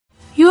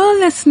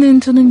listening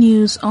to the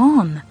news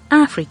on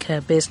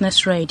Africa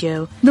Business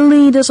Radio. The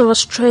leaders of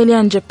Australia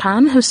and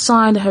Japan have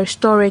signed a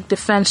historic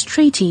defence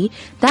treaty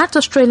that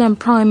Australian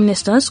Prime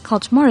Minister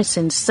Scott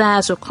Morrison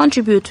says will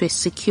contribute to a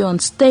secure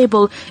and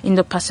stable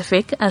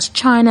Indo-Pacific as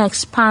China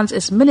expands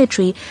its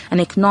military and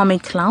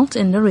economic clout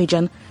in the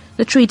region.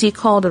 The treaty,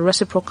 called the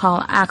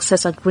Reciprocal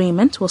Access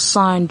Agreement, was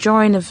signed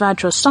during a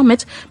virtual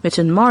summit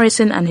between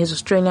Morrison and his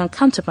Australian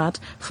counterpart,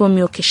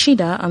 Fumio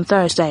Kishida, on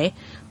Thursday.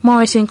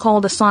 Morrison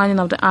called the signing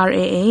of the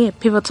RAA a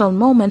pivotal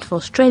moment for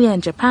Australia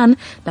and Japan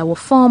that will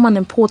form an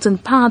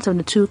important part of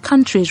the two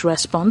countries'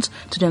 response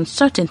to the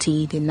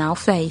uncertainty they now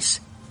face.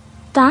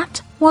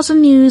 That was the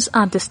news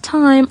at this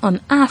time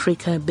on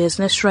Africa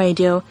Business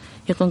Radio.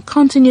 You can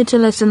continue to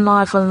listen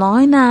live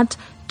online at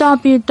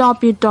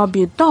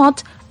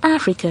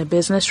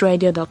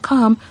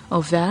www.africabusinessradio.com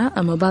or via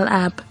a mobile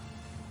app.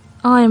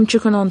 I am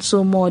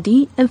Chukunonso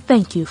Modi and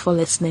thank you for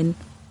listening.